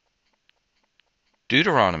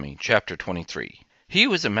Deuteronomy Chapter 23. He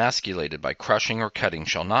who is emasculated by crushing or cutting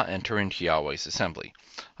shall not enter into Yahweh's assembly.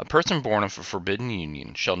 A person born of a forbidden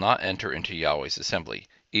union shall not enter into Yahweh's assembly,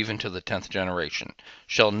 even to the 10th generation.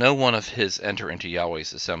 Shall no one of his enter into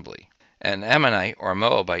Yahweh's assembly. An Ammonite or a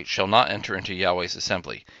Moabite shall not enter into Yahweh's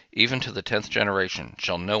assembly. Even to the 10th generation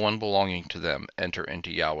shall no one belonging to them enter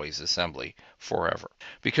into Yahweh's assembly forever.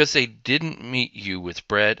 Because they didn't meet you with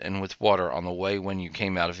bread and with water on the way when you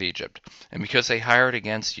came out of Egypt, and because they hired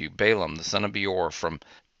against you Balaam the son of Beor from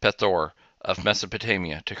Pethor of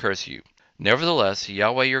Mesopotamia to curse you. Nevertheless,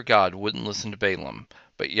 Yahweh your God wouldn't listen to Balaam,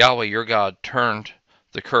 but Yahweh your God turned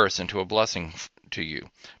the curse into a blessing to you,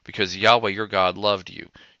 because Yahweh your God loved you.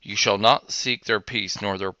 You shall not seek their peace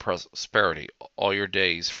nor their prosperity all your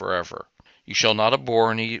days forever. You shall not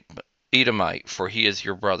abhor an Edomite, for he is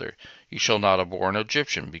your brother. You shall not abhor an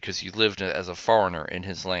Egyptian, because you lived as a foreigner in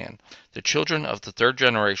his land. The children of the 3rd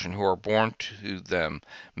generation who are born to them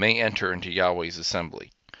may enter into Yahweh's assembly.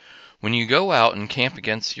 When you go out and camp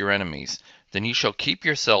against your enemies, then you shall keep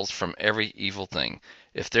yourselves from every evil thing.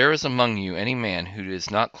 If there is among you any man who is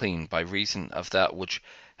not clean by reason of that which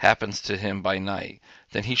happens to him by night,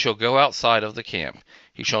 then he shall go outside of the camp.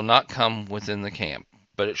 He shall not come within the camp.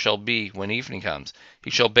 But it shall be, when evening comes, he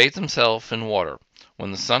shall bathe himself in water.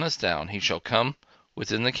 When the sun is down, he shall come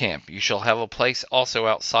within the camp. You shall have a place also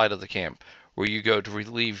outside of the camp, where you go to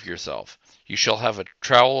relieve yourself. You shall have a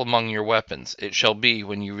trowel among your weapons. It shall be,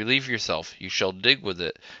 when you relieve yourself, you shall dig with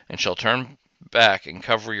it, and shall turn back and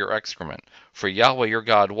cover your excrement. For Yahweh your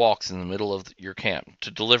God walks in the middle of your camp, to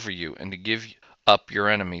deliver you, and to give up your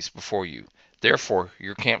enemies before you. Therefore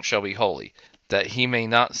your camp shall be holy, that he may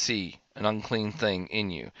not see an unclean thing in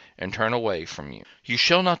you, and turn away from you. You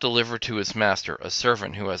shall not deliver to his master a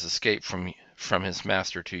servant who has escaped from his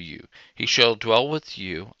master to you. He shall dwell with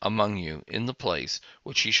you, among you, in the place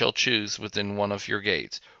which he shall choose within one of your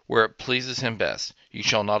gates, where it pleases him best. You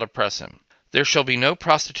shall not oppress him. There shall be no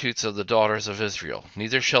prostitutes of the daughters of Israel,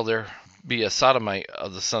 neither shall there be a sodomite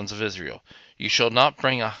of the sons of Israel. You shall not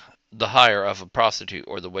bring the hire of a prostitute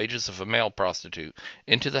or the wages of a male prostitute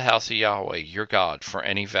into the house of Yahweh your God for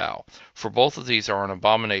any vow, for both of these are an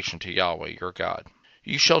abomination to Yahweh your God.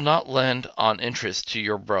 You shall not lend on interest to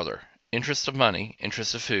your brother, interest of money,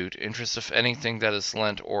 interest of food, interest of anything that is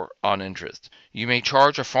lent or on interest. You may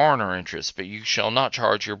charge a foreigner interest, but you shall not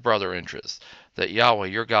charge your brother interest, that Yahweh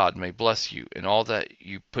your God may bless you in all that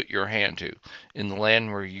you put your hand to, in the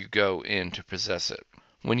land where you go in to possess it.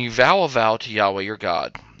 When you vow a vow to Yahweh your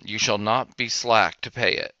God, you shall not be slack to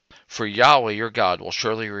pay it, for Yahweh your God will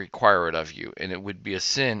surely require it of you, and it would be a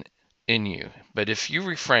sin in you. But if you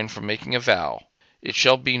refrain from making a vow, it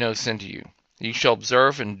shall be no sin to you. You shall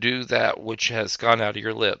observe and do that which has gone out of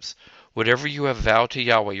your lips. Whatever you have vowed to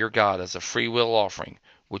Yahweh your God as a freewill offering,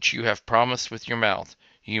 which you have promised with your mouth,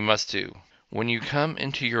 you must do. When you come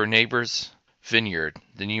into your neighbor's vineyard,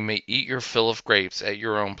 then you may eat your fill of grapes at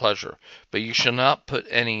your own pleasure, but you shall not put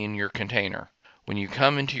any in your container. When you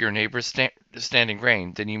come into your neighbor's standing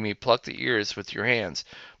grain, then you may pluck the ears with your hands,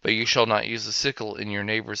 but you shall not use a sickle in your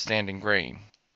neighbor's standing grain.